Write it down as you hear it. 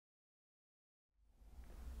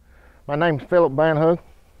My name's Phillip Vanhook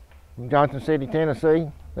from Johnson City,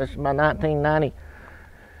 Tennessee. This is my 1990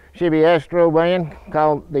 Chevy Astro van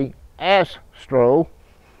called the Stroh,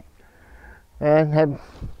 and had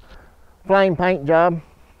flame paint job.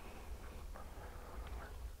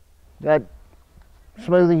 Got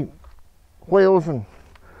smoothie wheels and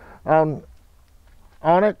on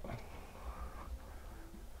it.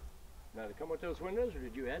 Now, did it come with those windows, or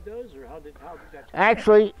did you add those, or how did that?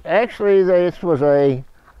 Actually, this was a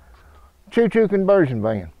choo-choo conversion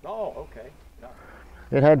van. Oh, okay. No.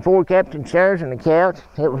 It had 4 captain chairs and a couch.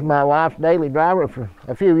 It was my wife's daily driver for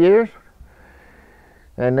a few years.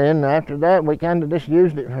 And then after that, we kind of just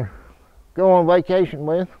used it for go on vacation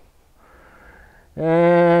with.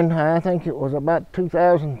 And I think it was about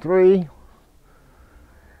 2003.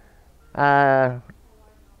 I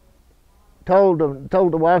told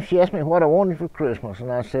the wife, she asked me what I wanted for Christmas, and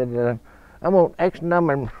I said, I want X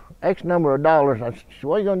number of dollars. I said,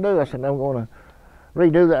 what are you going to do? I said, I'm going to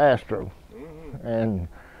redo the Astro. Mm-hmm. And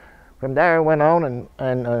from there I went on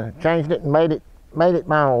and changed it and made it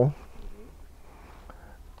my own.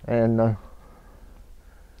 And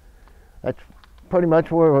that's pretty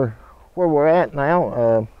much where we're at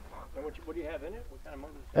now. What do you have in it? What kind of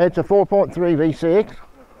motor? It's a 4.3 V6. Okay.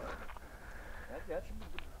 That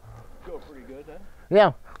should go pretty good, huh?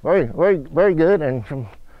 Yeah, very good, and from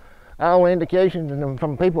all indications and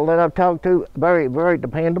from people that I've talked to, very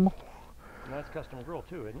dependable. And that's custom grill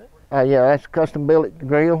too, isn't it? Yeah, that's custom built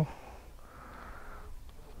grill.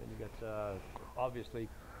 And you got obviously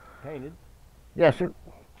painted. Yes, sir.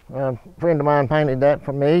 A friend of mine painted that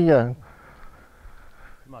for me. Not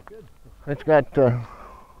good. It's got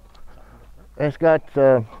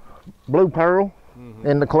blue pearl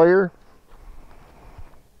in the clear.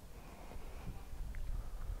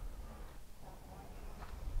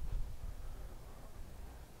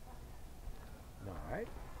 All right.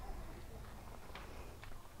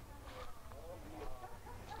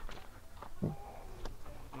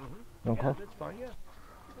 Okay. Yeah, that's fine. Yeah.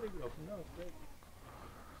 Leave it open. No, it's great.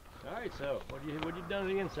 All right. So, what you done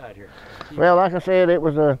to the inside here? Well, like I said, it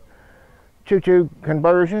was a choo-choo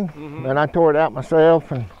conversion, and I tore it out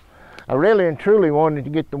myself, and I really and truly wanted to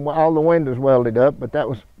get all the windows welded up, but that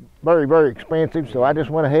was very expensive, so I just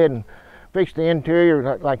went ahead and fixed the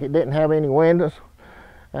interior like it didn't have any windows.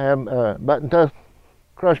 Button tough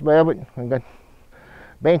crushed velvet, and got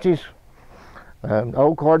benches,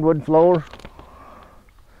 old hardwood floor,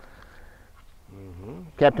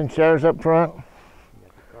 captain chairs up front. You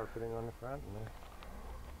got the carpeting on the front.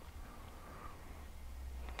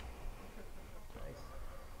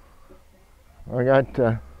 I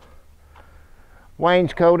got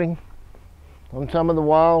wainscoting on some of the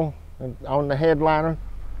wall, and on the headliner,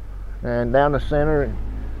 and down the center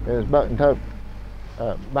is button-top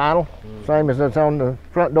vinyl, same as it's on the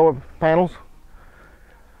front door panels.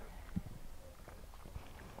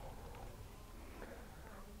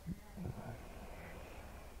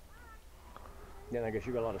 Yeah, I guess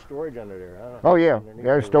you got a lot of storage under there, huh? Oh yeah,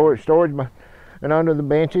 there's storage, and under the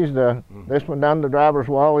benches. This one down the driver's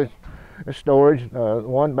wall is storage.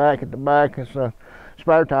 One back at the back is a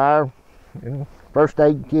spare tire, first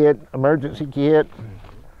aid kit, emergency kit.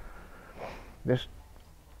 Just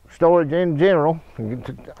storage in general,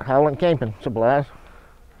 hauling camping supplies.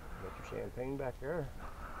 Got your champagne back there.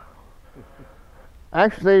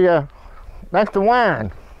 Actually, that's the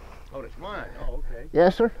wine. Oh, that's wine. Oh, okay.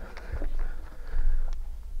 Yes, sir.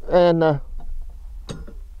 And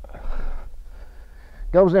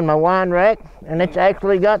goes in my wine rack, and it's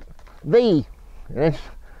actually got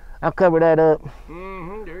I'll cover that up.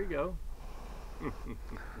 There you go.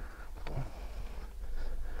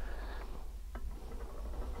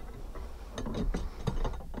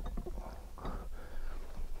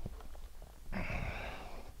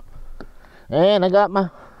 And I got my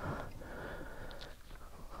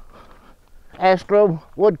Astro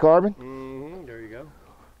wood carving. There you go.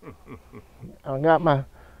 I got my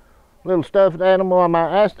little stuffed animal on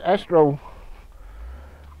my Astro.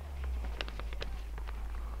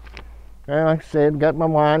 And like I said, got my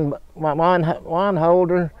wine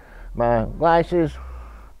holder, my glasses.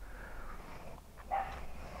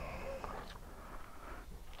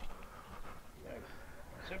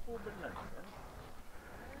 Simple but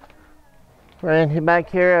nice. And back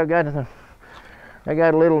here, I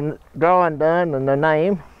got a little drawing done and the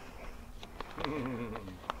name.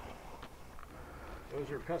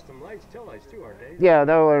 Those are custom lights, tail lights too, aren't they? Yeah,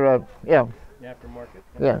 they were. Yeah. Aftermarket.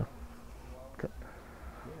 Yeah.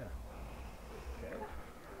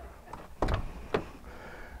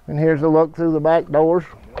 And here's a look through the back doors.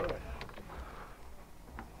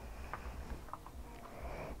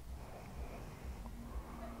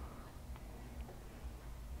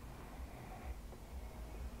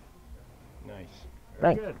 Nice.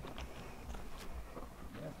 Very Thanks. good.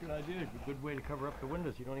 That's a good idea. A good way to cover up the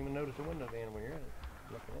windows. You don't even notice the window van when you're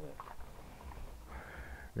looking at it.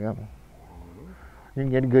 Yep. You can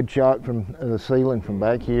get a good shot from the ceiling from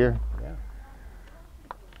back here. Yeah.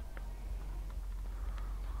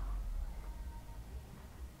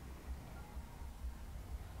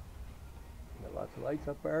 Got lots of lights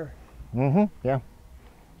up there. Mm-hmm. Yeah.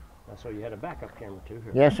 So you had a backup camera too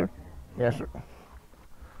here. Yes, sir. Yes, sir.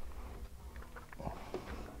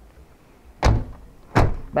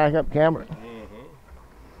 Backup camera.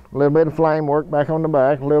 A little bit of flame work back on the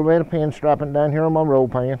back. A little bit of pin strapping down here on my roll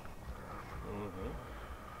pan.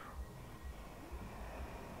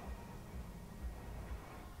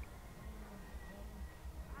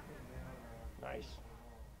 Nice.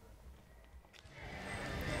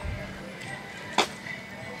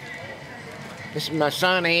 This is my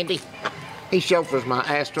son, Andy. He chauffeurs my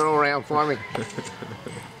Astro around for me.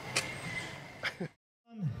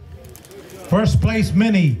 First place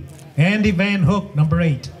Mini, Andy Vanhook, number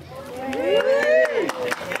 8.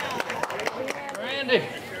 Randy.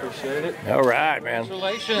 Appreciate it. All right, man.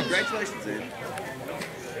 Congratulations. Congratulations, Ed.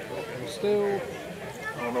 Still,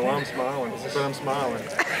 I don't know why I'm smiling, but I'm smiling.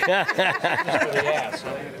 Just for the ass.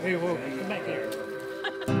 Hey, well, come back here.